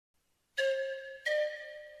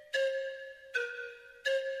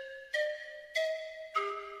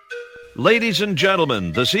Ladies and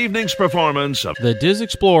gentlemen, this evening's performance of The Diz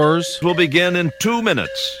Explorers will begin in 2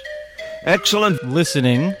 minutes. Excellent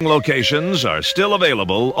listening locations are still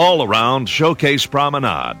available all around Showcase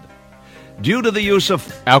Promenade. Due to the use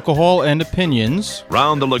of alcohol and opinions.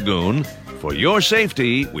 around the lagoon, for your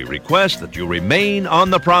safety, we request that you remain on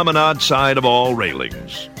the promenade side of all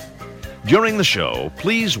railings. During the show,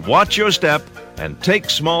 please watch your step and take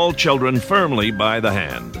small children firmly by the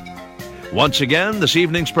hand. Once again, this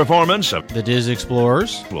evening's performance of The Diz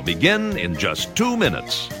Explorers will begin in just 2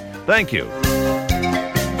 minutes. Thank you.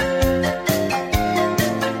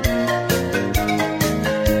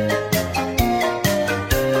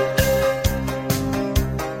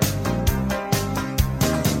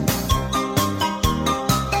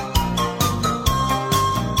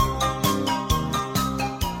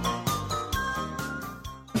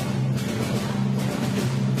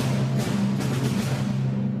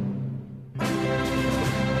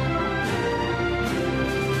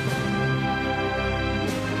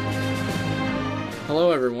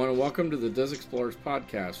 Hello everyone, and welcome to the Diz Explorers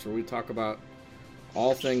podcast, where we talk about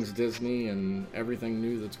all things Disney and everything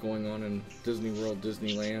new that's going on in Disney World,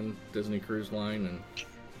 Disneyland, Disney Cruise Line, and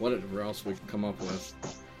whatever else we can come up with.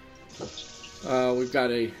 We've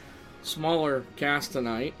got a smaller cast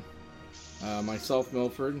tonight. Myself,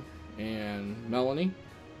 Milford, and Melanie.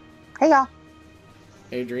 Hey y'all.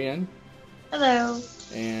 Adrienne. Hello.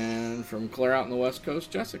 And from Claire out in the West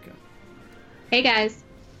Coast, Jessica. Hey guys.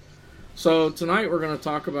 So tonight we're going to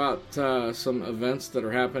talk about some events that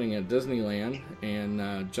are happening at Disneyland,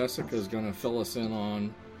 and Jessica is going to fill us in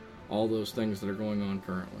on all those things that are going on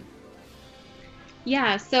currently.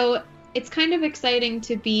 Yeah, so it's kind of exciting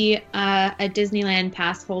to be a Disneyland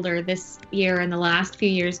pass holder this year and the last few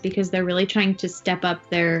years, because they're really trying to step up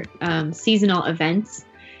their seasonal events,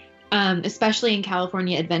 especially in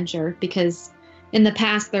California Adventure, because in the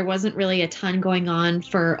past, there wasn't really a ton going on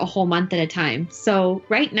for a whole month at a time. So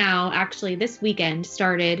right now, actually, this weekend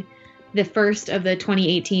started the first of the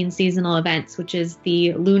 2018 seasonal events, which is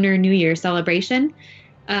the Lunar New Year celebration.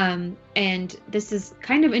 And this is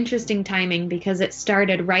kind of interesting timing because it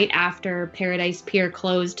started right after Paradise Pier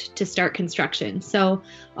closed to start construction. So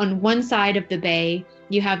on one side of the bay,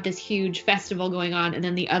 you have this huge festival going on, and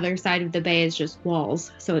then the other side of the bay is just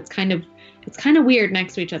walls. So it's kind of weird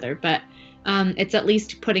next to each other, but it's at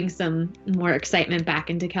least putting some more excitement back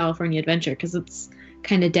into California Adventure, because it's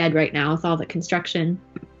kind of dead right now with all the construction.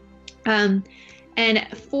 And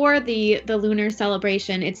for the lunar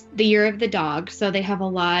celebration, it's the Year of the Dog, so they have a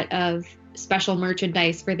lot of special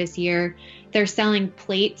merchandise for this year. They're selling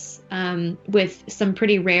plates with some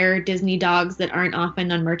pretty rare Disney dogs that aren't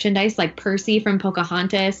often on merchandise, like Percy from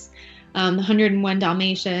Pocahontas, 101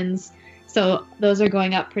 Dalmatians. So those are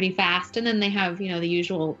going up pretty fast. And then they have, the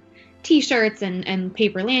usual T-shirts and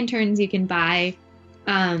paper lanterns you can buy.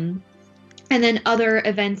 And then other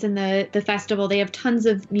events in the festival, they have tons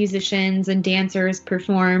of musicians and dancers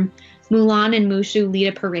perform. Mulan and Mushu lead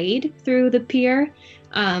a parade through the pier.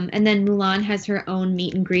 And then Mulan has her own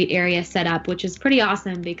meet and greet area set up, which is pretty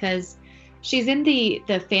awesome because she's in the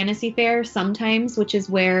Fantasy Fair sometimes, which is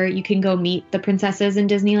where you can go meet the princesses in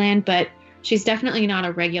Disneyland, but she's definitely not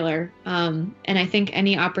a regular, and I think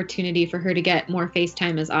any opportunity for her to get more face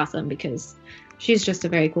time is awesome because she's just a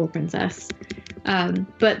very cool princess.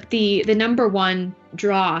 But the number one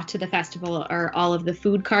draw to the festival are all of the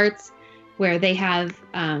food carts, where they have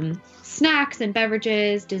snacks and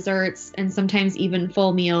beverages, desserts, and sometimes even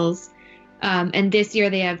full meals. And this year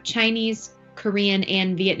they have Chinese, Korean,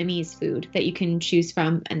 and Vietnamese food that you can choose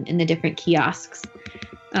from in the different kiosks.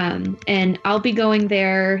 And I'll be going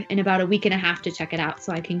there in about a week and a half to check it out,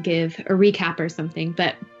 so I can give a recap or something.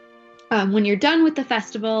 But when you're done with the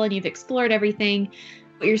festival and you've explored everything,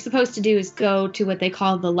 what you're supposed to do is go to what they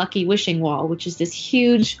call the Lucky Wishing Wall, which is this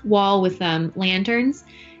huge wall with lanterns.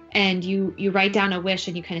 And you write down a wish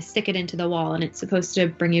and you kind of stick it into the wall, and it's supposed to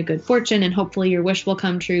bring you good fortune, and hopefully your wish will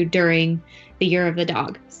come true during the Year of the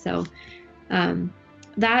Dog. So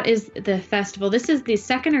that is the festival. This is the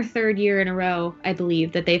second or third year in a row, I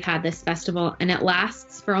believe, that they've had this festival, and it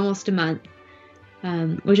lasts for almost a month,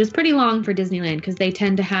 which is pretty long for Disneyland because they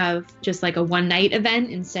tend to have just like a one-night event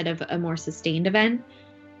instead of a more sustained event.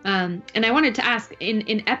 And I wanted to ask, in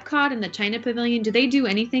Epcot and the China Pavilion, do they do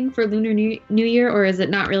anything for Lunar New Year, or is it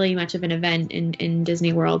not really much of an event in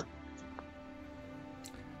Disney World?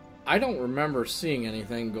 I don't remember seeing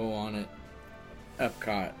anything go on at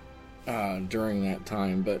Epcot during that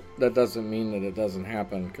time, but that doesn't mean that it doesn't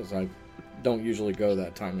happen, because I don't usually go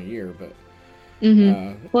that time of year. But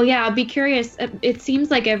well, yeah, I'll be curious. It seems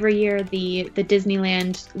like every year the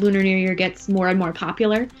Disneyland Lunar New Year gets more and more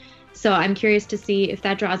popular. So I'm curious to see if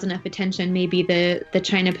that draws enough attention. Maybe the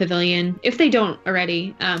China Pavilion, if they don't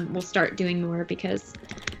already, will start doing more, because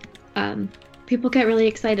people get really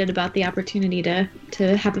excited about the opportunity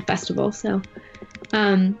to have a festival. So,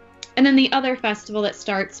 and then the other festival that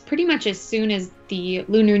starts pretty much as soon as the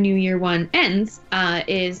Lunar New Year one ends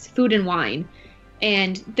is Food and Wine.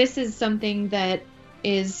 And this is something that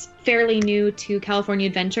is fairly new to California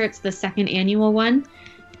Adventure. It's the second annual one.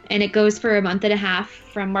 And it goes for a month and a half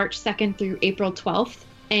from March 2nd through April 12th.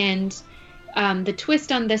 And the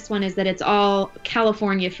twist on this one is that it's all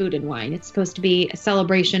California food and wine. It's supposed to be a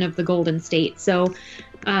celebration of the Golden State. So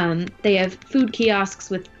they have food kiosks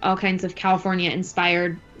with all kinds of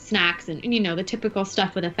California-inspired snacks and, the typical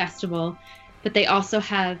stuff with a festival. But they also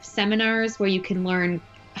have seminars where you can learn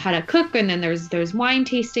how to cook. And then there's wine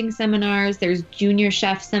tasting seminars. There's junior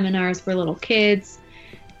chef seminars for little kids.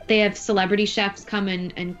 They have celebrity chefs come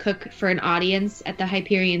and cook for an audience at the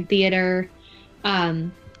Hyperion Theater.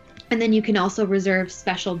 And then you can also reserve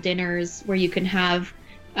special dinners where you can have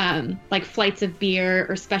like flights of beer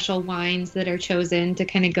or special wines that are chosen to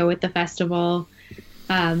kind of go with the festival.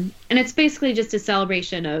 And it's basically just a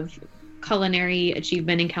celebration of culinary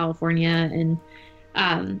achievement in California.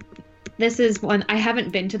 And this is one, I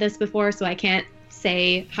haven't been to this before, so I can't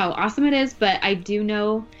say how awesome it is, but I do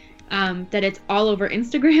know that it's all over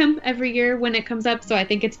Instagram every year when it comes up, so I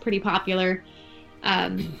think it's pretty popular.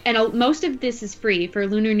 And most of this is free for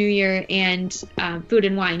Lunar New Year and Food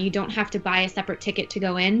and Wine. You don't have to buy a separate ticket to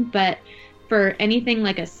go in, but for anything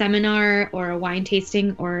like a seminar or a wine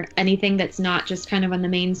tasting or anything that's not just kind of on the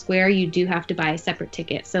main square, you do have to buy a separate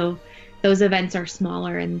ticket. So those events are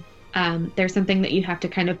smaller, and there's something that you have to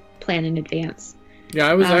kind of plan in advance. Yeah,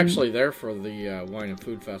 I was actually there for the Wine and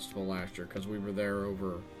Food Festival last year, because we were there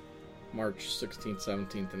over March 16th,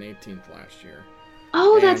 17th, and 18th last year.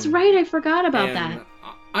 Oh, that's right. I forgot about that.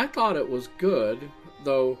 I thought it was good,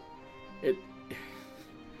 though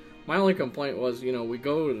my only complaint was, we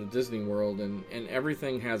go to Disney World and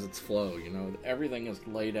everything has its flow, everything is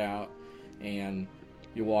laid out, and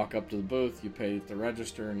you walk up to the booth, you pay at the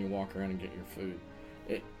register, and you walk around and get your food.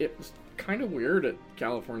 It was kind of weird at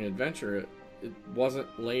California Adventure. It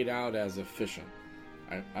wasn't laid out as efficient,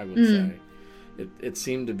 I would say. It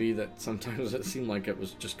seemed to be that sometimes it seemed like it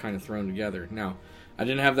was just kind of thrown together. Now, I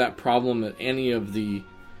didn't have that problem at any of the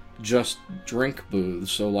just drink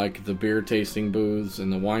booths, so like the beer tasting booths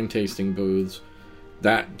and the wine tasting booths,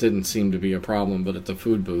 that didn't seem to be a problem, but at the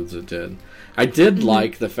food booths it did. I did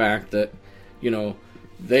like the fact that,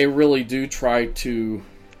 they really do try to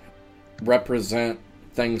represent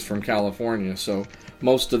things from California, so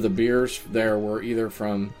most of the beers there were either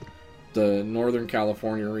from the Northern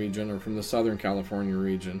California region or from the Southern California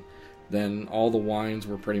region. Then all the wines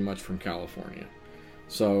were pretty much from California.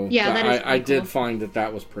 So yeah, I did find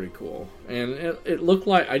that was pretty cool, and it looked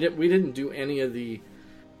like we didn't do any of the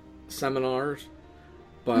seminars,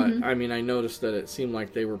 but I mean, I noticed that it seemed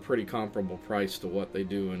like they were pretty comparable price to what they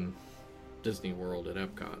do in Disney World at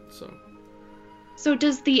Epcot. So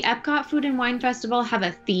does the Epcot Food and Wine Festival have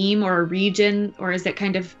a theme or a region, or is it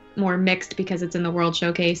kind of more mixed because it's in the World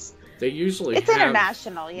Showcase? They usually it's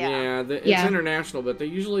international, yeah. Yeah, it's international, but they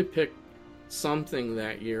usually pick something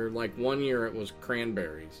that year. Like one year it was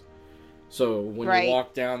cranberries. So when you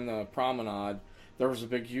walk down the promenade, there was a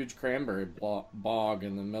big, huge cranberry bog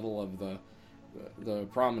in the middle of the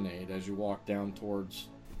promenade as you walk down towards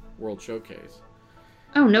World Showcase.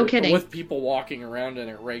 Oh, no kidding. With people walking around in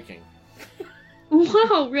it raking.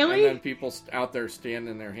 Whoa, really? And then people out there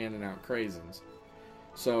standing there handing out craisins.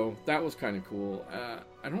 So that was kind of cool.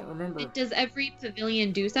 I don't remember. Does every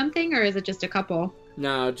pavilion do something, or is it just a couple?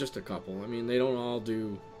 No, just a couple. I mean, they don't all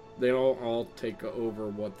take over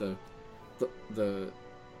what the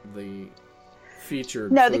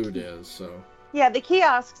featured food is. So yeah, the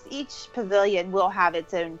kiosks. Each pavilion will have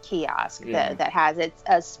its own kiosk that has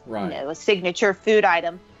a signature food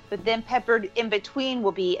item. But then peppered in between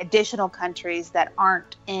will be additional countries that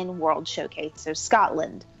aren't in World Showcase. So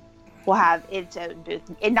Scotland will have its own booth,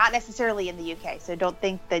 and not necessarily in the UK. So don't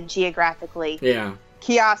think that geographically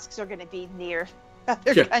kiosks are going to be near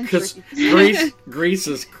other countries. Greece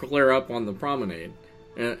is clear up on the promenade,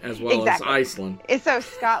 as well as Iceland. It's so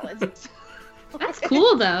Scotland. That's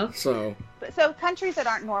cool, though. So countries that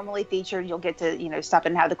aren't normally featured, you'll get to stop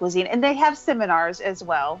and have the cuisine, and they have seminars as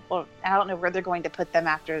well. Well, I don't know where they're going to put them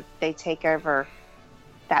after they take over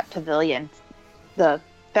that pavilion, the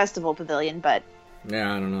festival pavilion, but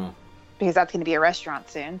yeah, I don't know, because that's going to be a restaurant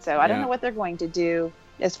soon. So I don't know what they're going to do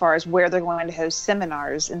as far as where they're going to host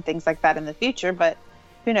seminars and things like that in the future, but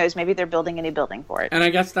who knows? Maybe they're building a new building for it. And I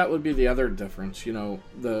guess that would be the other difference.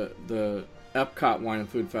 The Epcot Wine and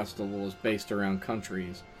Food Festival is based around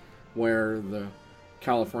countries, where the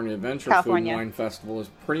California Adventure Food and Wine Festival is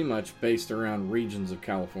pretty much based around regions of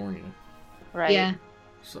California. Right. Yeah.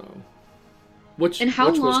 So, and how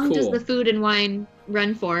long cool. does the food and wine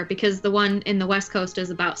run for? Because the one in the West Coast is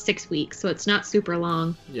about 6 weeks, so it's not super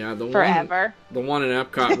long. Yeah, forever. The one in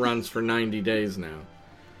Epcot runs for 90 days now.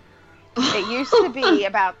 It used to be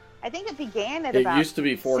about. I think it began at about. It used to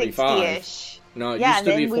be 45. 60-ish. No, it used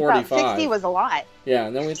to be 45. We thought 60 was a lot. Yeah,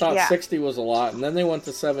 and then we thought 60 was a lot, and then they went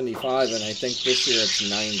to 75, and I think this year it's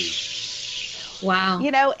 90. Wow.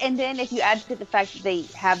 You know, and then if you add to the fact that they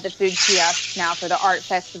have the food kiosks now for the art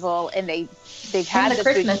festival, and they've had the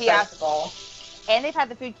Christmas food kiosks, festival. and they've had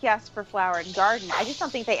the food kiosks for Flower and Garden, I just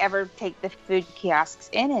don't think they ever take the food kiosks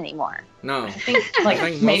in anymore. No, I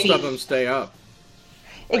think most of them stay up.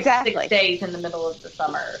 Exactly. 6 days in the middle of the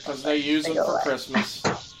summer. Because they use them for Christmas.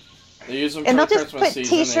 They use them and for the they'll just Christmas put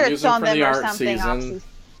season. T-shirts they use them on for them the or art something season.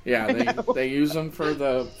 Yeah, they use them for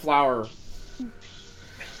the flower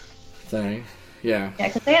thing. Yeah. Yeah,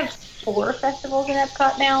 because they have 4 festivals in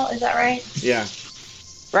Epcot now. Is that right? Yeah.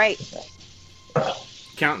 Right.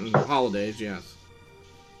 Counting holidays, yes.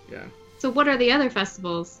 Yeah. So what are the other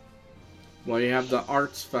festivals? Well, you have the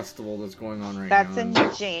Arts Festival that's going on right now. That's in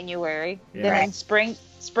January. Yeah. Then in spring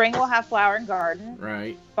we'll have Flower and Garden.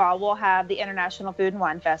 Right. Fall we'll have the International Food and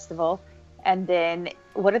Wine Festival. And then,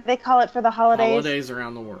 what did they call it for the holidays? Holidays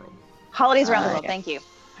around the world. Holidays around the world, yeah. Thank you.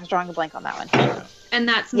 I was drawing a blank on that one. And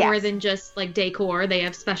that's more Yes. than just like decor. They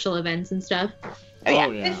have special events and stuff. Oh,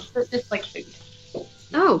 yeah. It's like food.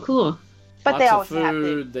 Oh, cool. But Lots they of always have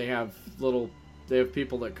food. They have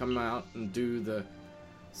people that come out and do the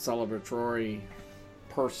celebratory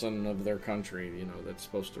person of their country, you know, that's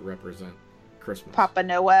supposed to represent Christmas. Papa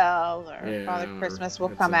Noel or Yeah, Father Christmas will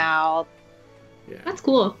it's come out. Yeah. That's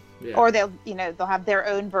cool. Yeah. Or they'll have their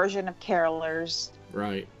own version of carolers.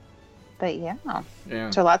 Right. But yeah.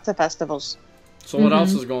 Yeah. So lots of festivals. So what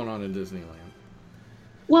else is going on in Disneyland?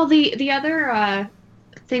 Well, the other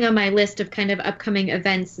thing on my list of kind of upcoming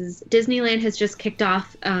events is Disneyland has just kicked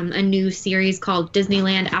off a new series called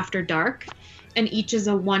Disneyland After Dark, and each is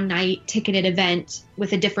a one-night ticketed event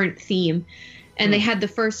with a different theme. And they had the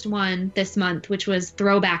first one this month, which was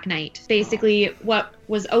Throwback Night. Basically, what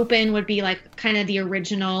was open would be like kind of the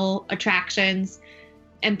original attractions,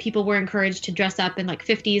 and people were encouraged to dress up in like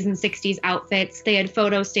 50s and 60s outfits. They had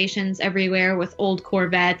photo stations everywhere with old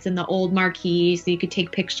Corvettes and the old marquee, so you could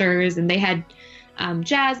take pictures. And they had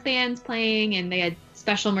jazz bands playing, and they had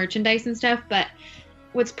special merchandise and stuff. But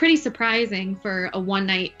what's pretty surprising for a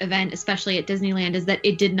one-night event, especially at Disneyland, is that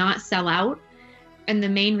it did not sell out. And the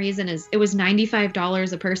main reason is it was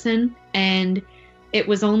 $95 a person, and it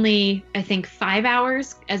was only, I think, 5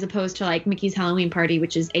 hours as opposed to like Mickey's Halloween Party,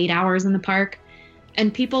 which is 8 hours in the park.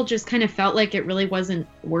 And people just kind of felt like it really wasn't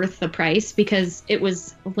worth the price because it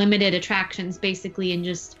was limited attractions basically in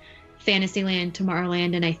just Fantasyland,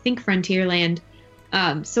 Tomorrowland, and I think Frontierland.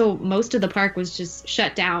 So most of the park was just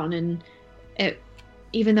shut down, and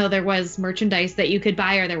even though there was merchandise that you could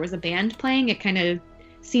buy or there was a band playing, it kind of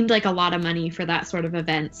seemed like a lot of money for that sort of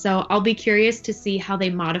event. So I'll be curious to see how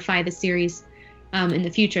they modify the series in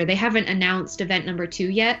the future. They haven't announced event number 2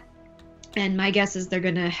 yet, and my guess is they're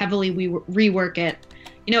going to heavily rework it.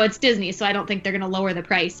 You know, it's Disney, so I don't think they're going to lower the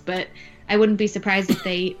price, but I wouldn't be surprised if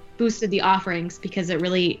they boosted the offerings because it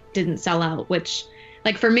really didn't sell out, which,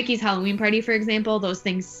 like for Mickey's Halloween Party, for example, those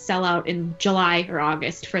things sell out in July or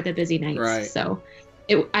August for the busy nights. Right. So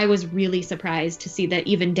I was really surprised to see that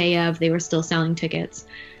even day of, they were still selling tickets.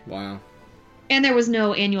 Wow. And there was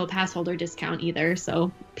no annual pass holder discount either,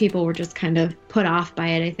 so people were just kind of put off by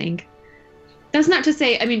it, I think. That's not to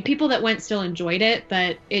say, I mean, people that went still enjoyed it,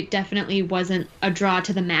 but it definitely wasn't a draw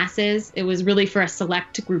to the masses. It was really for a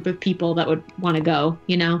select group of people that would want to go,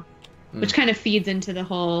 you know? Which kind of feeds into the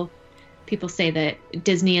whole, people say that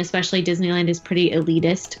Disney, especially Disneyland, is pretty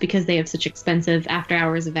elitist because they have such expensive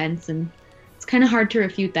after-hours events, and it's kind of hard to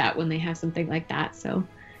refute that when they have something like that, so.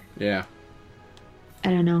 Yeah. I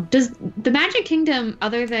don't know. Does the Magic Kingdom,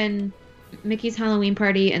 other than Mickey's Halloween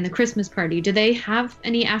Party and the Christmas Party, do they have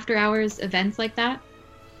any after-hours events like that?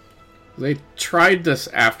 They tried this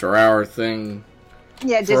after-hour thing for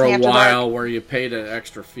Disney a After while Dark. where you paid an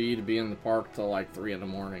extra fee to be in the park till like 3 in the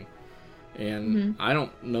morning. And I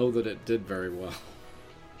don't know that it did very well.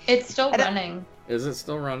 It's still running. Is it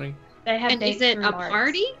still running? They have And dates is it through a March.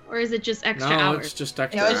 party, or is it just extra No, hours? it's just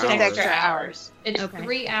extra No, it's hours. just extra hours. It's Okay.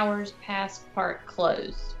 3 hours past park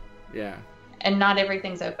closed. Yeah, And not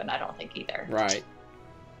everything's open, I don't think, either. right.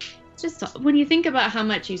 Just when you think about how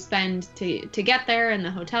much you spend to get there and the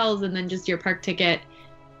hotels and then just your park ticket,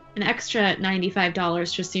 an extra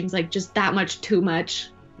 $95 just seems like just that much too much.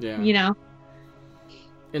 Yeah. You know?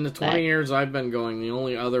 In the 20 years I've been going, the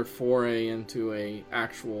only other foray into a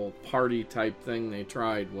actual party type thing they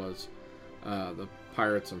tried was the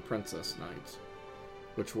Pirates and Princess Nights,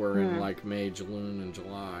 which were in like May, June, and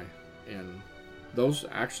July. And those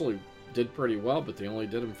actually did pretty well, but they only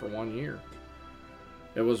did them for 1 year.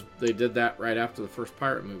 They did that right after the first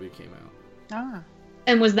pirate movie came out. Ah.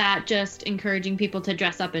 And was that just encouraging people to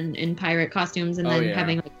dress up in pirate costumes and then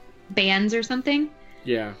having like bands or something?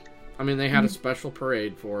 Yeah. I mean, they had a special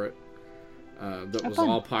parade for it that was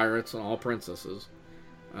all pirates and all princesses.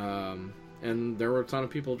 And there were a ton of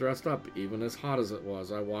people dressed up, even as hot as it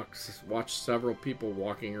was. I watched several people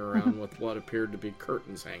walking around with what appeared to be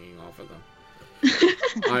curtains hanging off of them.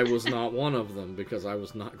 I was not one of them because I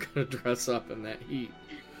was not going to dress up in that heat.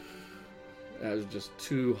 That was just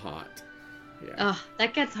too hot. Yeah. Oh,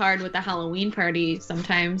 that gets hard with the Halloween party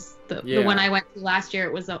sometimes. The one I went to last year,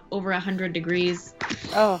 it was over 100 degrees.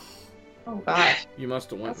 Oh gosh. You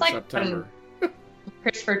must have went That's in like September.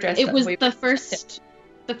 Christopher dressed It up. was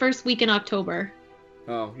the first week in October.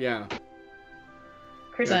 Oh, yeah.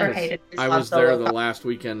 Christopher hated his I was Solo there the cup. last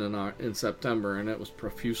weekend in September, and it was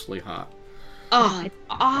profusely hot. Oh, it's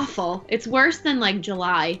awful. It's worse than like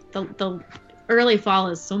July. The early fall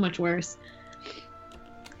is so much worse.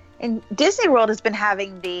 And Disney World has been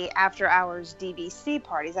having the after hours DVC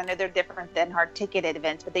parties. I know they're different than hard ticketed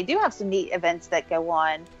events, but they do have some neat events that go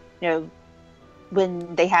on, you know,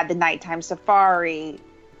 when they had the nighttime safari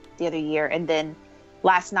the other year. And then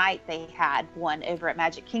last night they had one over at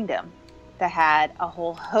Magic Kingdom that had a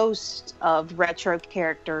whole host of retro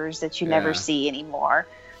characters that you never see anymore.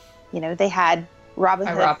 You know, they had Robin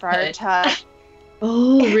Hood, Friar Tuck.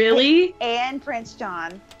 Oh, really? And Prince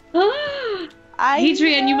John.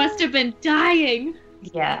 Adrian, you must have been dying.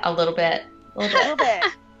 Yeah, a little bit. A little bit.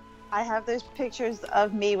 I have those pictures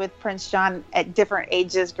of me with Prince John at different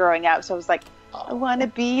ages growing up. So I was like, I want to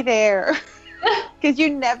be there. Because you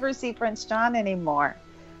never see Prince John anymore.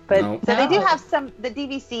 But so they do have the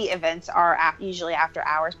DVC events are usually after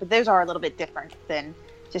hours, but those are a little bit different than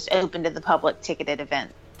just open to the public ticketed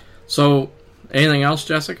event. So, anything else,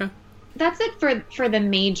 Jessica? That's it for the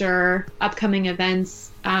major upcoming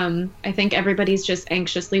events. I think everybody's just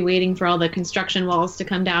anxiously waiting for all the construction walls to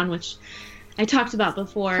come down, which I talked about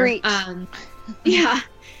before. Preach. Yeah.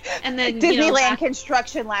 And then Disneyland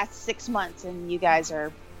construction lasts 6 months, and you guys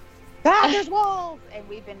are, there's walls, and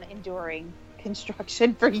we've been enduring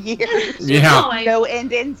construction for years. Yeah. No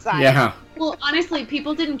end in sight. Yeah. Well, honestly,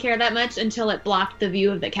 people didn't care that much until it blocked the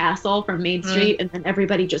view of the castle from Main Street, and then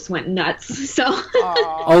everybody just went nuts. So.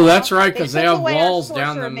 Oh, that's right, because they have walls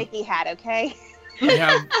down the Mickey hat. Okay. They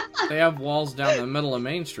have walls down the middle of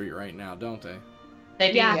Main Street right now, don't they?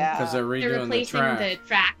 They do. Yeah. Because they're redoing They're replacing the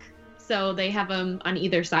track, so they have them on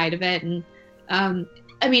either side of it. And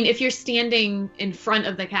I mean, if you're standing in front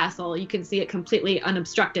of the castle, you can see it completely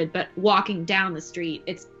unobstructed. But walking down the street,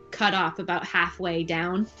 it's cut off about halfway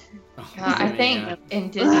down. I think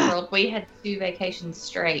in Disney World we had 2 vacations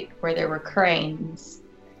straight where there were cranes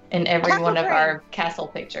in every one of our castle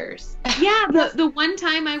pictures. Yeah, the one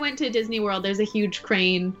time I went to Disney World, there's a huge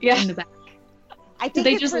crane in the back. I think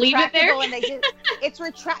they just leave it there? And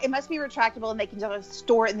it must be retractable, and they can just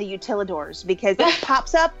store it in the utilidors because it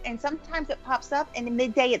pops up, and sometimes it pops up, and in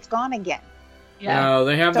midday it's gone again. Yeah. No,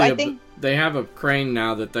 they have they have a crane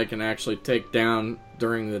now that they can actually take down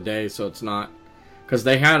during the day, so it's not, because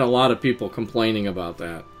they had a lot of people complaining about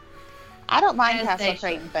that. I don't mind Castle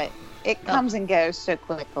Crane, but it comes and goes so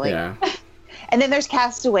quickly. Yeah. And then there's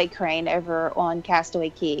Castaway Crane over on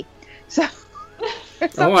Castaway Key. So.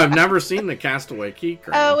 I've never seen the Castaway Key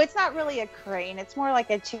crane. Oh, it's not really a crane. It's more like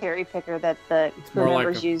a cherry picker that the crew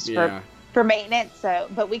members use for maintenance. So,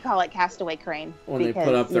 but we call it Castaway Crane when they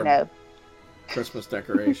put up their Christmas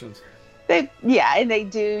decorations. And they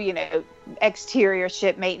do exterior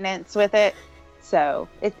ship maintenance with it. So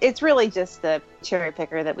it's really just the cherry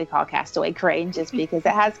picker that we call Castaway Crane, just because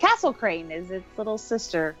it has Castle Crane as its little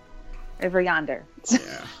sister over yonder.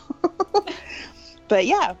 Yeah. But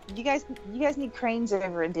yeah, you guys need cranes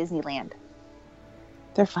over in Disneyland.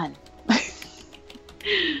 They're fun.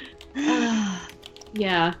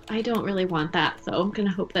 Yeah, I don't really want that, so I'm gonna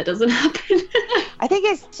hope that doesn't happen. I think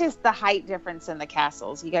it's just the height difference in the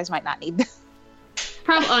castles. You guys might not need them.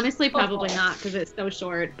 Honestly, probably not, because it's so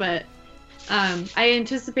short. But I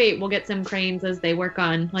anticipate we'll get some cranes as they work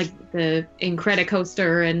on like the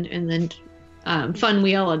Incredicoaster and then Fun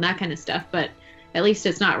Wheel and that kind of stuff. But at least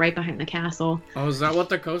it's not right behind the castle. Oh, is that what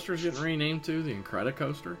the coaster's getting renamed to? The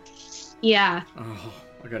Incredicoaster? Yeah. Oh,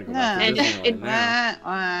 I gotta go back to Disneyland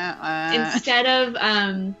now. Instead of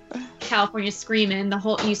California Screamin',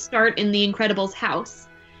 you start in the Incredibles house,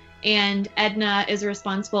 and Edna is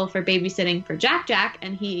responsible for babysitting for Jack Jack,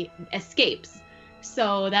 and he escapes.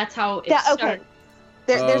 So that's how it starts. Okay.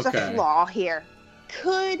 There's a flaw here.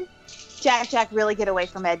 Could Jack Jack really get away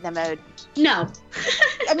from Edna mode? No.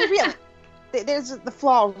 I mean, really. There's the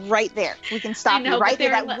flaw right there. We can stop you right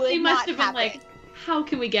there. That would they must have been like, how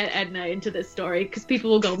can we get Edna into this story? Because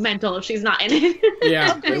people will go mental if she's not in it.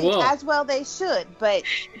 Yeah, they will. As well they should. But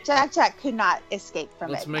Jack Jack could not escape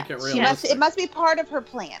from Let's Edna. make it realistic. It must be part of her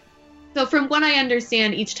plan. So from what I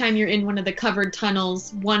understand, each time you're in one of the covered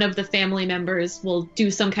tunnels, one of the family members will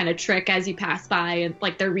do some kind of trick as you pass by, and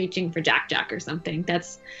like they're reaching for Jack Jack or something.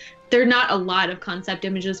 There are not a lot of concept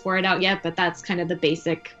images for it out yet, but that's kind of the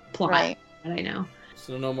basic plot that I know.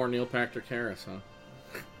 So no more Neil Patrick Harris, huh?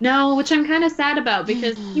 No, which I'm kind of sad about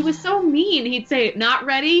because he was so mean. He'd say, "Not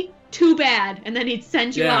ready? Too bad," and then he'd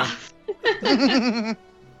send you off. That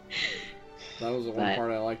was the one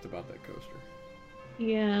part I liked about that coaster.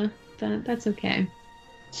 Yeah. That's okay.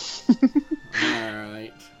 All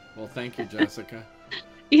right. Well, thank you, Jessica.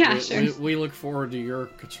 Yeah, sure. We look forward to your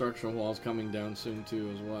construction walls coming down soon, too,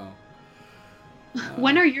 as well.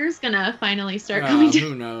 When are yours going to finally start coming down?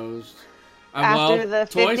 Who knows? After the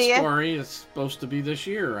 50th? Toy Story is supposed to be this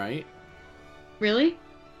year, right? Really?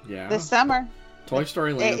 Yeah. This summer. Toy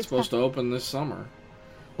Story Land is supposed to open this summer.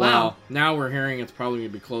 Wow. Well, now we're hearing it's probably going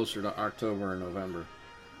to be closer to October or November.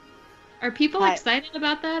 Are people excited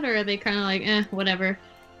about that, or are they kind of like, whatever?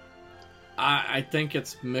 I think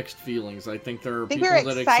it's mixed feelings. I think there are people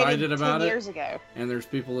that are excited about it, years ago. And there's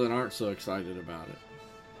people that aren't so excited about it.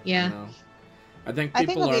 Yeah. You know? I think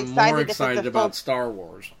people are more excited about Star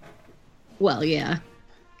Wars. Well, yeah.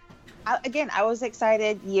 I was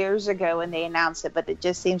excited years ago when they announced it, but it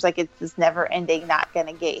just seems like it's this never-ending, not going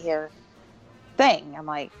to get here thing. I'm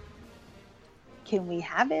like, can we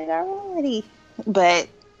have it already? But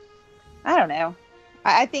I don't know.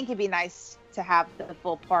 I think it'd be nice to have the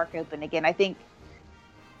full park open again. I think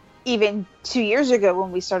even 2 years ago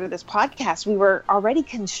when we started this podcast, we were already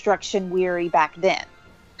construction weary back then.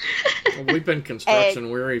 Well, we've been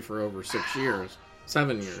construction weary for over 6 years,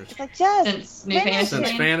 7 years. It's like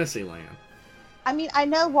since Fantasyland. I mean, I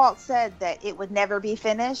know Walt said that it would never be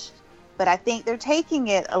finished, but I think they're taking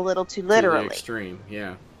it a little too literally. To the extreme,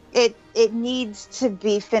 yeah. It needs to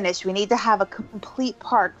be finished. We need to have a complete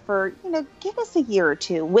park for, give us a year or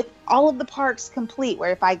two with all of the parks complete,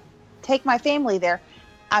 where if I take my family there,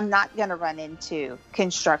 I'm not going to run into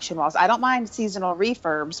construction walls. I don't mind seasonal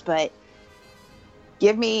refurbs, but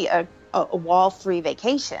give me a wall-free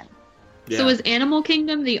vacation. Yeah. So is Animal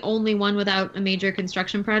Kingdom the only one without a major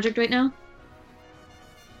construction project right now?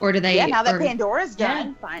 Or do they... Yeah, now that Pandora's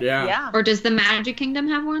done. Fine. Yeah. Or does the Magic Kingdom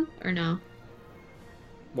have one? Or no?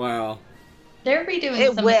 Wow. They're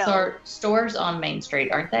redoing some stores on Main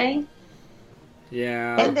Street, aren't they?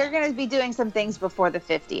 Yeah. And they're going to be doing some things before the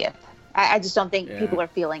 50th. I just don't think people are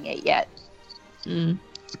feeling it yet. Mm.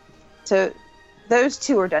 So those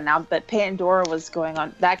two are done now, but Pandora was going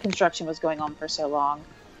on. That construction was going on for so long.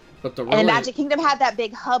 But and the Magic Kingdom had that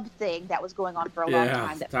big hub thing that was going on for a long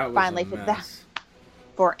time. That finally fit that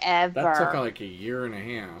forever. That took like a year and a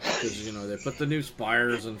half because they put the new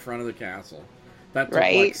spires in front of the castle. That took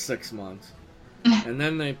like 6 months. And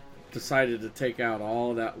then they decided to take out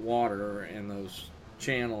all that water in those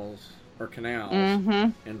channels or canals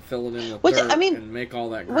and fill it in with dirt and make all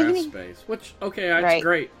that grass space. Which, that's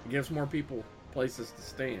great. It gives more people places to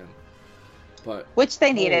stand. But which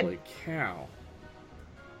they needed. Holy cow.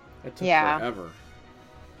 It took forever.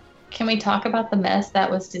 Can we talk about the mess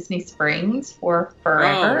that was Disney Springs for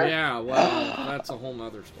forever? Oh, yeah. Well, that's a whole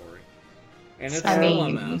nother story. And it's still a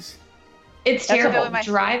mess. It's terrible.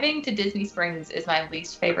 Driving to Disney Springs is my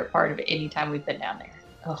least favorite part of any time we've been down there.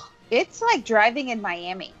 Ugh. It's like driving in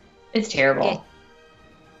Miami. It's terrible.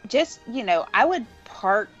 I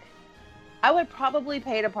would probably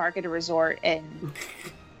pay to park at a resort and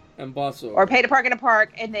bus over. Or pay to park at a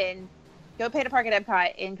park and then go pay to park at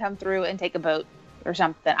Epcot and come through and take a boat or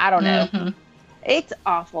something. I don't know. Mm-hmm. It's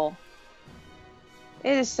awful.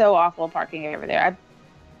 It is so awful parking over there.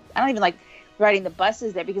 I don't even like riding the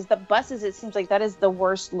buses there because the buses, it seems like that is the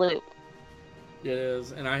worst loop. It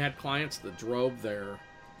is. And I had clients that drove there.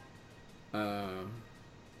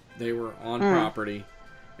 They were on property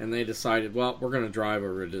and they decided, well, we're going to drive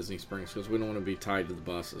over to Disney Springs because we don't want to be tied to the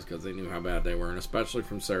buses because they knew how bad they were, and especially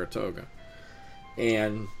from Saratoga.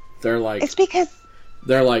 And they're like, it's because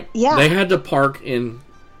they had to park in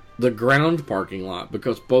the ground parking lot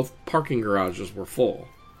because both parking garages were full.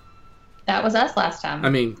 That was us last time. I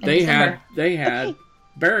mean, they had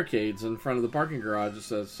barricades in front of the parking garage that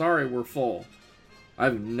says, "Sorry, we're full."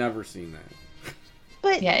 I've never seen that.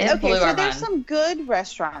 But yeah, okay, so there's some good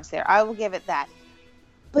restaurants there. I will give it that.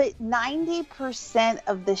 But 90%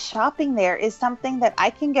 of the shopping there is something that I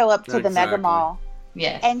can go up to the Mega Mall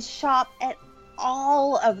and shop at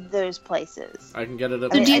all of those places. I can get it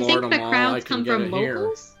at so the do you think Florida the Mall. crowds come from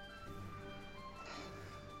locals?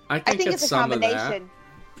 I think it's a combination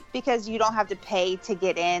because you don't have to pay to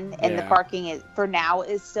get in, and the parking is, for now,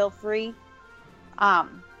 is still free.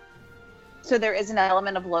 So there is an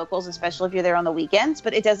element of locals, especially if you're there on the weekends,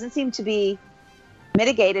 but it doesn't seem to be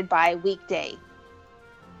mitigated by weekday.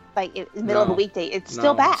 Like in the middle of a weekday, it's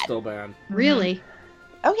still bad. It's still bad. Really?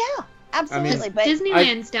 Oh yeah, absolutely. But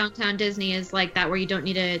Disneyland's downtown Disney is like that, where you don't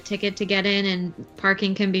need a ticket to get in, and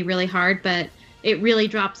parking can be really hard. But it really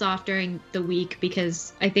drops off during the week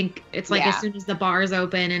because I think it's like as soon as the bars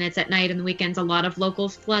open and it's at night and the weekends, a lot of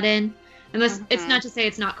locals flood in. Unless it's not to say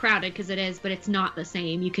it's not crowded, because it is, but it's not the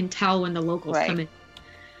same. You can tell when the locals come in.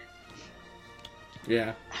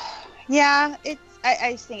 Yeah. Yeah,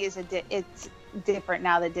 I just think it's different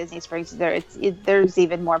now that Disney Springs is there. There's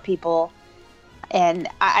even more people, and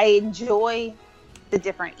I enjoy the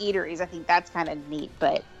different eateries. I think that's kind of neat.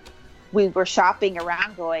 But we were shopping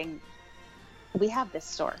around, going, "We have this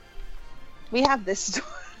store. We have this store."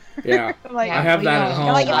 Yeah, like, I have that at home.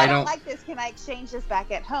 Like, if I don't like this, can I exchange this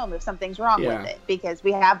back at home if something's wrong with it? Because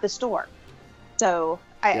we have the store. So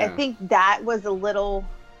I think that was a little,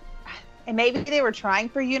 and maybe they were trying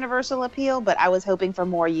for universal appeal, but I was hoping for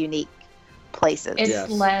more unique places. It's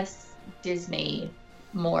less Disney,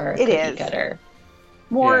 more cookie cutter.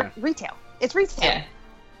 More retail. It's retail. Yeah.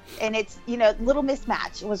 And it's, Little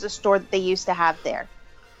Mismatch was a store that they used to have there.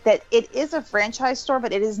 That it is a franchise store,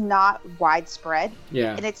 but it is not widespread.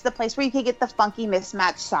 Yeah. And it's the place where you can get the funky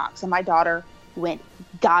mismatched socks. And my daughter went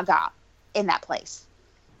gaga in that place.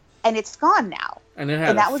 And it's gone now. And it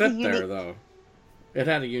had a fit there, though. It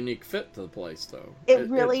had a unique fit to the place, though. It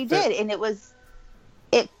really did. And it was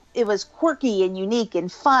quirky and unique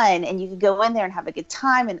and fun. And you could go in there and have a good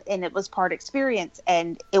time. And it was part experience.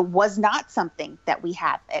 And it was not something that we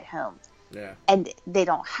have at home. Yeah. And they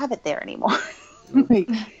don't have it there anymore.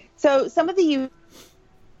 So some of the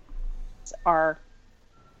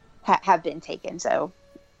have been taken. So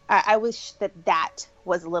I wish that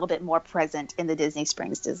was a little bit more present in the Disney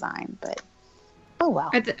Springs design. But oh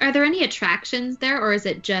well. Are there any attractions there, or is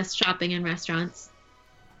it just shopping and restaurants?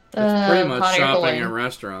 It's pretty much shopping and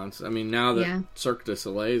restaurants. I mean, now that Cirque du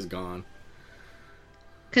Soleil is gone.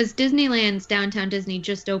 Because Disneyland's Downtown Disney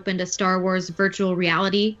just opened a Star Wars virtual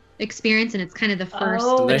reality experience, and it's kind of the first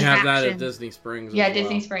They attraction. have that at Disney Springs as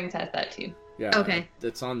Disney Springs has that too. Yeah. Okay.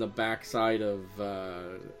 It's on the back side of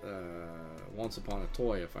Once Upon a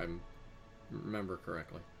Toy, if I remember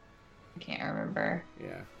correctly. I can't remember.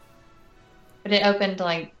 Yeah. But it opened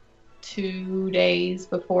like 2 days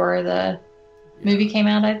before the movie came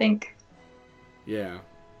out, I think. Yeah.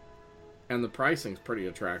 And the pricing's pretty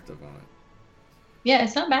attractive on it. Yeah,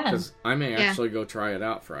 it's not bad. Because I may actually go try it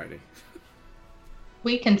out Friday.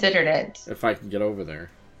 We considered it. If I can get over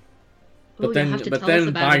there. Ooh, but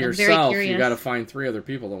then by yourself, you got to find 3 other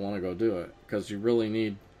people that want to go do it. Because you really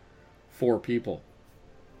need 4 people,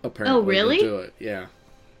 apparently, to do it. Yeah.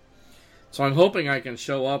 So I'm hoping I can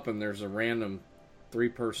show up and there's a random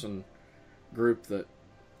 3-person group that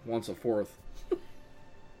wants a 4th.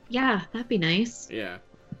 Yeah, that'd be nice. Yeah.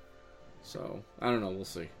 So, I don't know. We'll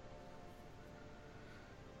see.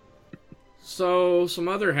 So, some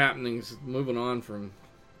other happenings, moving on from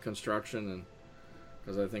construction, and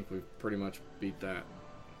because I think we've pretty much beat that.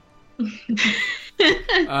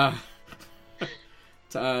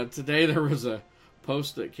 Today there was a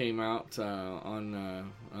post that came out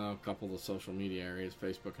on a couple of the social media areas,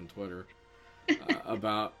 Facebook and Twitter,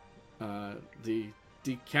 about the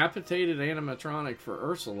decapitated animatronic for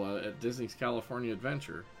Ursula at Disney's California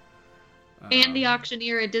Adventure. And the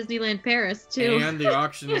auctioneer at Disneyland Paris, too. And the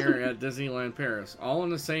auctioneer at Disneyland Paris. All on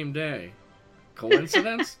the same day.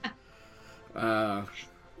 Coincidence? And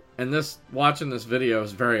watching this video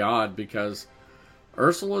is very odd because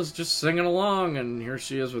Ursula's just singing along, and here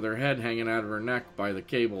she is with her head hanging out of her neck by the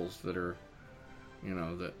cables that are,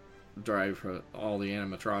 that drive all the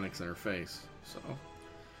animatronics in her face. So,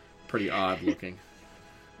 pretty odd looking.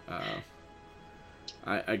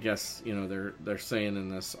 I guess, they're saying in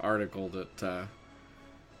this article that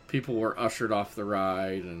people were ushered off the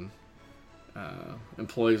ride, and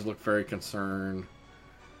employees looked very concerned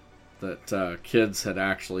that kids had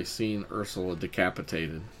actually seen Ursula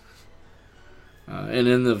decapitated. And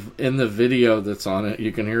in the video that's on it,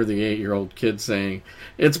 you can hear the 8-year-old kid saying,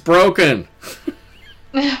 "It's broken!"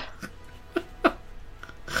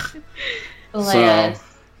 Alas. So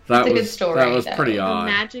that It's a was good story, that was though. pretty The odd.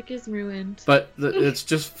 magic is ruined. But it's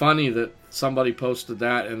just funny that somebody posted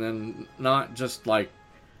that, and then not just like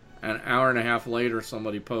an hour and a half later,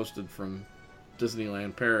 somebody posted from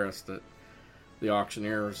Disneyland Paris that the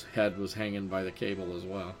auctioneer's head was hanging by the cable as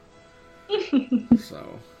well.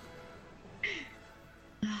 So,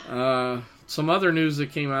 some other news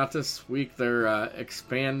that came out this week: they're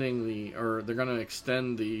expanding they're going to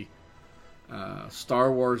extend the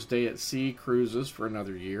Star Wars Day at Sea cruises for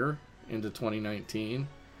another year into 2019.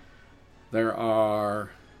 There are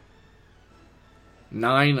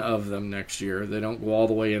 9 of them next year. They don't go all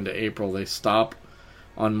the way into April. They stop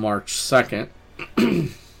on March 2nd.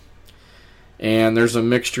 And there's a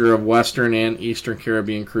mixture of Western and Eastern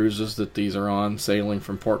Caribbean cruises that these are on, sailing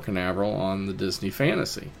from Port Canaveral on the Disney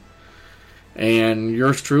Fantasy. And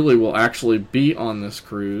yours truly will actually be on this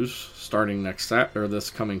cruise starting this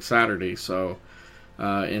coming Saturday. So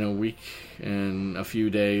in a week and a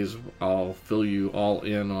few days, I'll fill you all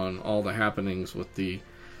in on all the happenings with the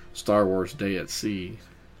Star Wars Day at Sea.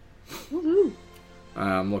 Woohoo!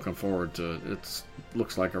 I'm looking forward to it. It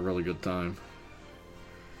looks like a really good time.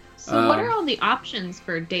 So what are all the options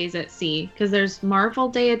for Days at Sea? Because there's Marvel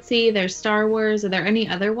Day at Sea, there's Star Wars. Are there any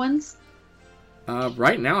other ones?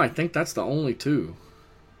 Right now, I think that's the only 2.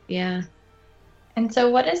 Yeah. And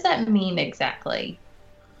so what does that mean exactly?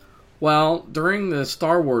 Well, during the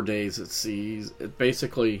Star Wars Days at Sea, it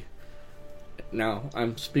basically... Now,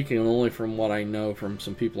 I'm speaking only from what I know from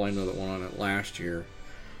some people I know that went on it last year.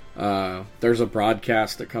 There's a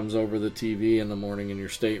broadcast that comes over the TV in the morning in your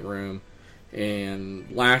stateroom.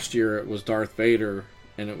 And last year it was Darth Vader,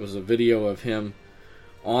 and it was a video of him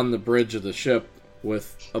on the bridge of the ship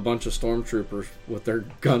with a bunch of stormtroopers with their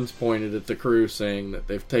guns pointed at the crew saying that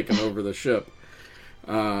they've taken over the ship.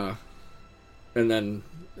 And then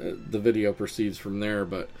the video proceeds from there.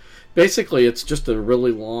 But basically it's just a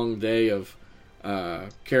really long day of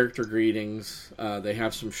character greetings. They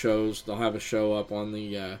have some shows. They'll have a show up on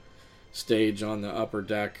the stage on the upper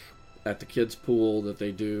deck at the kids' pool that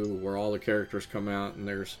they do, where all the characters come out, and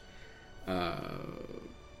there's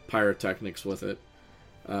pyrotechnics with it.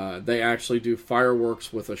 They actually do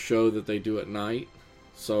fireworks with a show that they do at night,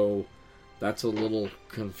 so that's a little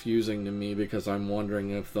confusing to me because I'm wondering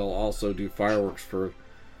if they'll also do fireworks for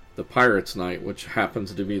the Pirates Night, which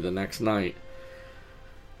happens to be the next night.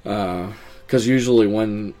 Because usually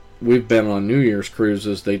when we've been on New Year's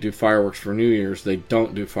cruises, they do fireworks for New Year's. They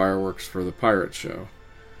don't do fireworks for the Pirates show.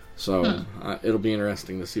 So it'll be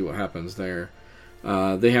interesting to see what happens there.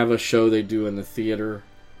 They have a show they do in the theater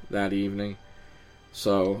that evening.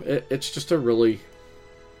 So it's just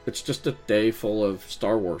a day full of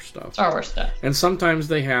Star Wars stuff. Star Wars stuff. And sometimes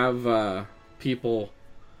they have people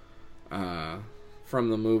from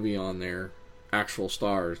the movie on there, actual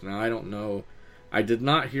stars. Now, I don't know. I did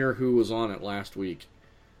not hear who was on it last week,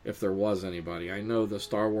 if there was anybody. I know the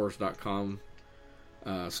StarWars.com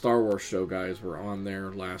Star Wars show guys were on there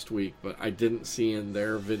last week, but I didn't see in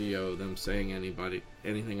their video them saying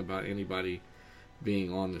anything about anybody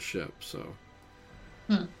being on the ship. So,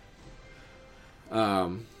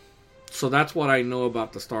 so that's what I know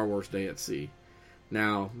about the Star Wars Day at Sea.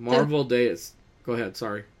 Now, Marvel Day is. Go ahead.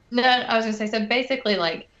 Sorry. No, I was gonna say. So basically,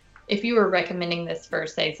 like, if you were recommending this for,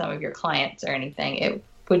 say, some of your clients or anything,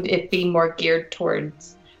 would it be more geared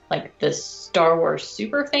towards like the Star Wars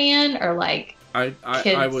super fan, or like kids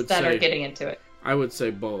I would that say, are getting into it? I would say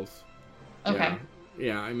both. Okay.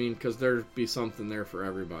 Yeah, I mean, because there'd be something there for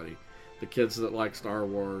everybody. The kids that like Star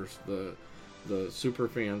Wars, the super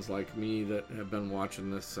fans like me that have been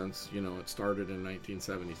watching this since, it started in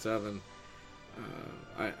 1977.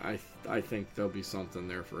 I think there'll be something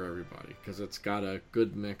there for everybody because it's got a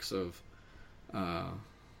good mix of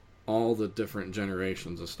all the different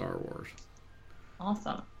generations of Star Wars.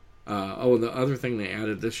 Awesome. The other thing they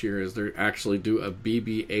added this year is they actually do a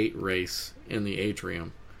BB-8 race in the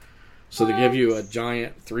atrium. So they give you a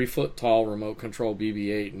giant 3-foot tall remote control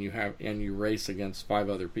BB-8 and you race against 5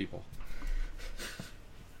 other people.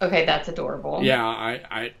 Okay, that's adorable. Yeah,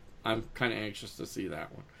 I'm kind of anxious to see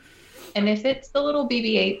that one. And if it's the little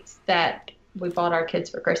BB-8s that we bought our kids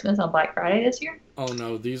for Christmas on Black Friday this year? Oh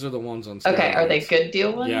no, these are the ones on steroids. Okay, are they good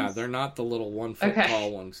deal ones? Yeah, they're not the little 1-foot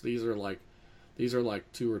tall ones. These are like 2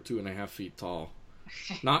 or 2.5 feet tall.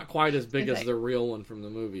 Not quite as big as the real one from the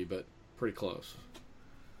movie, but pretty close.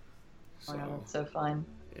 Wow, that's so fun.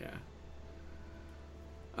 Yeah.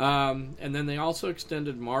 And then they also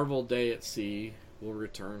extended Marvel Day at Sea will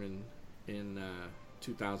return in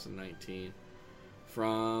 2019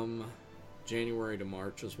 from January to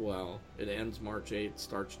March as well. It ends March 8th,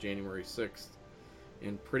 starts January 6th,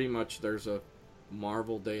 and pretty much there's a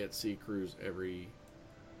Marvel Day at Sea cruise every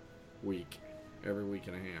week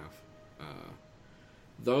and a half.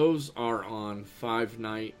 Those are on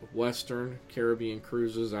 5-night Western Caribbean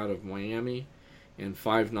cruises out of Miami and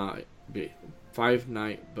 5-night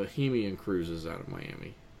Bohemian cruises out of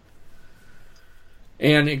Miami.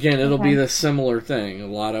 And again, it'll be the similar thing. A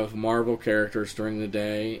lot of Marvel characters during the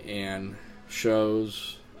day and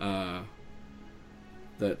shows that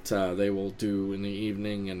they will do in the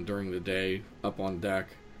evening and during the day up on deck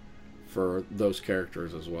for those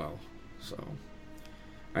characters as well. So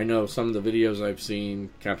I know some of the videos I've seen,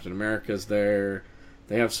 Captain America's there.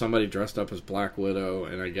 They have somebody dressed up as Black Widow,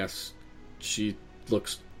 and I guess she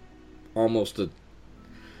looks almost a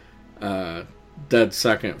dead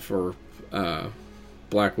second for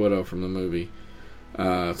Black Widow from the movie.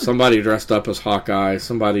 Somebody dressed up as Hawkeye,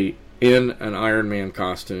 somebody in an Iron Man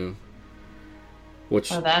costume,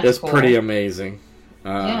 which is cool. Pretty amazing.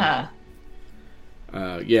 Yeah,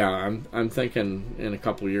 I'm thinking in a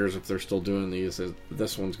couple of years, if they're still doing these,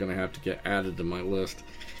 this one's going to have to get added to my list.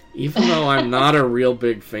 Even though I'm not a real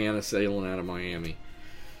big fan of sailing out of Miami,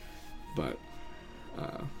 but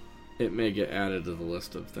it may get added to the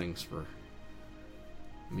list of things for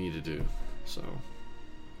me to do. So,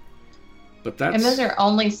 but that's, and those are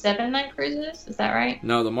only 7-night cruises. Is that right?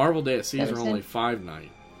 No, the Marvel Day at Seas are only 5-night.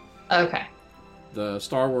 Okay. The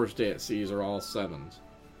Star Wars Day at Seas are all 7s.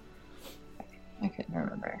 I couldn't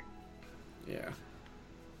remember. Yeah.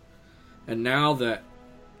 And now that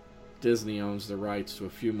Disney owns the rights to a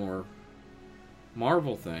few more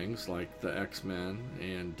Marvel things, like the X-Men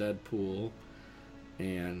and Deadpool,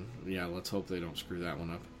 and yeah, let's hope they don't screw that one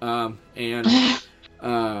up.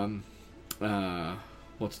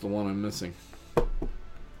 What's the one I'm missing?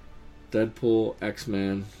 Deadpool,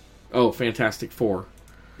 X-Men. Oh, Fantastic Four.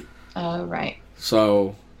 Oh, right.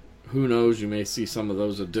 So, who knows? You may see some of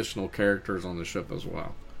those additional characters on the ship as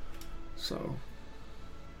well. So,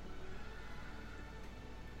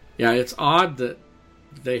 yeah, it's odd that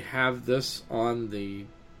they have this on the.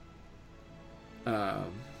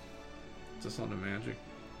 Is this on the Magic?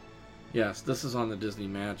 Yes, this is on the Disney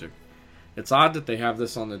Magic. It's odd that they have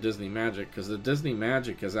this on the Disney Magic, because the Disney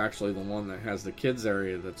Magic is actually the one that has the kids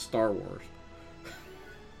area that's Star Wars.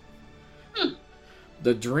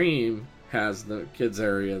 The Dream has the kids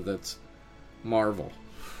area that's Marvel.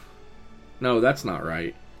 No, that's not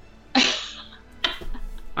right.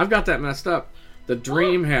 I've got that messed up. The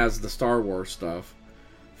Dream has the Star Wars stuff.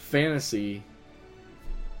 Fantasy,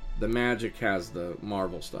 the Magic has the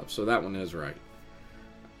Marvel stuff. So that one is right.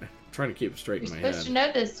 I'm trying to keep it straight in my head. You're supposed to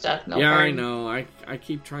know this stuff, Milford. Yeah, I know. I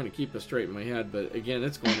keep trying to keep it straight in my head, but again,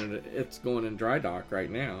 it's going in dry dock right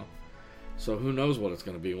now. So who knows what it's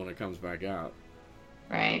going to be when it comes back out.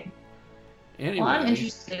 Right. Anyway. Well, I'm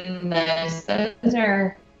interested in this. Those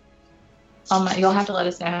are. You'll have to let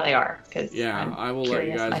us know how they are. Yeah, I will let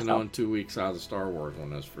you guys know in 2 weeks how the Star Wars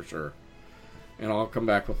one is for sure. And I'll come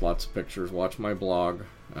back with lots of pictures. Watch my blog,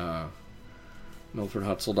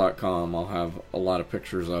 MilfordHutzel.com. I'll have a lot of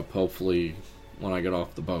pictures up, hopefully, when I get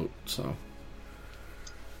off the boat. So,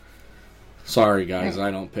 sorry guys,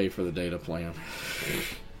 I don't pay for the data plan.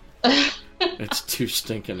 It's too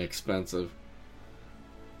stinking expensive.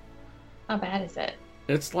 How bad is it?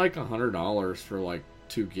 It's like $100 for like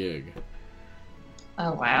 2 gig.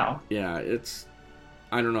 Oh wow. Yeah, it's.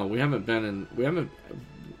 I don't know. We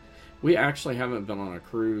actually haven't been on a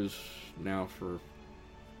cruise now for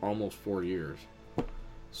almost 4 years.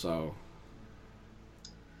 So,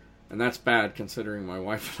 and that's bad considering my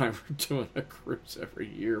wife and I were doing a cruise every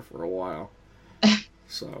year for a while.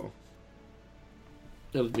 So,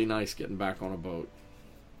 it'll be nice getting back on a boat.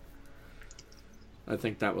 I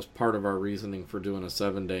think that was part of our reasoning for doing a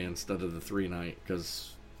 7-day instead of the 3-night,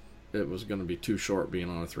 because it was going to be too short being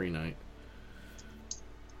on a 3-night.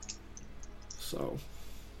 So,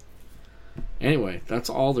 anyway, that's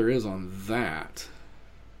all there is on that.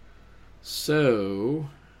 So,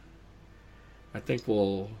 I think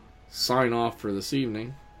we'll sign off for this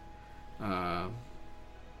evening. You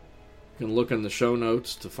can look in the show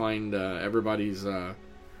notes to find everybody's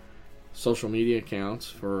social media accounts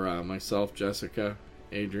for myself, Jessica,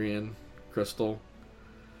 Adrian, Crystal,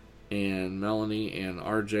 and Melanie, and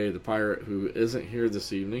RJ the pirate, who isn't here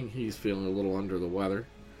this evening. He's feeling a little under the weather.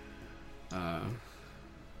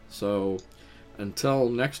 So until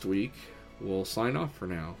next week, we'll sign off for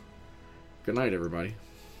now. Good night, everybody.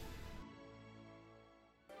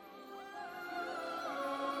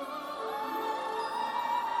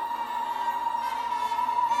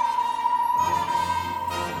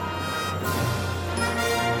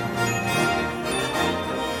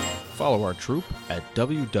 Follow our troop at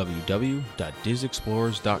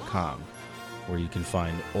www.DizExplorers.com. where you can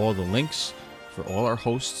find all the links for all our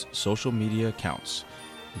hosts' social media accounts.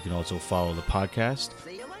 You can also follow the podcast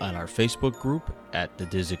on our Facebook group at The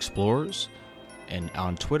Diz Explorers and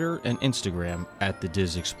on Twitter and Instagram at The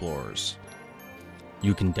Diz Explorers.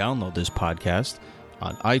 You can download this podcast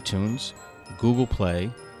on iTunes, Google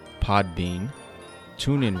Play, Podbean,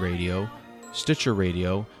 TuneIn Radio, Stitcher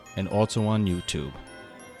Radio, and also on YouTube.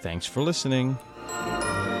 Thanks for listening.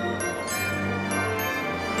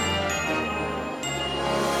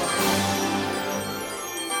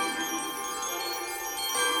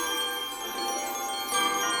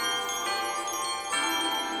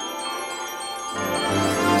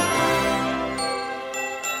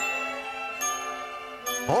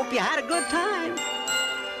 Hope you had a good time.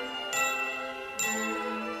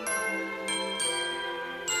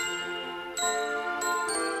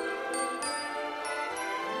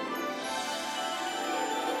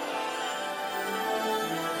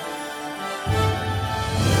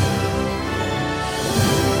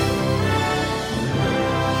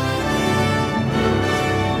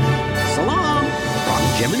 So long from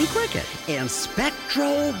Jiminy Cricket and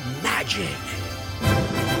Spectro Magic.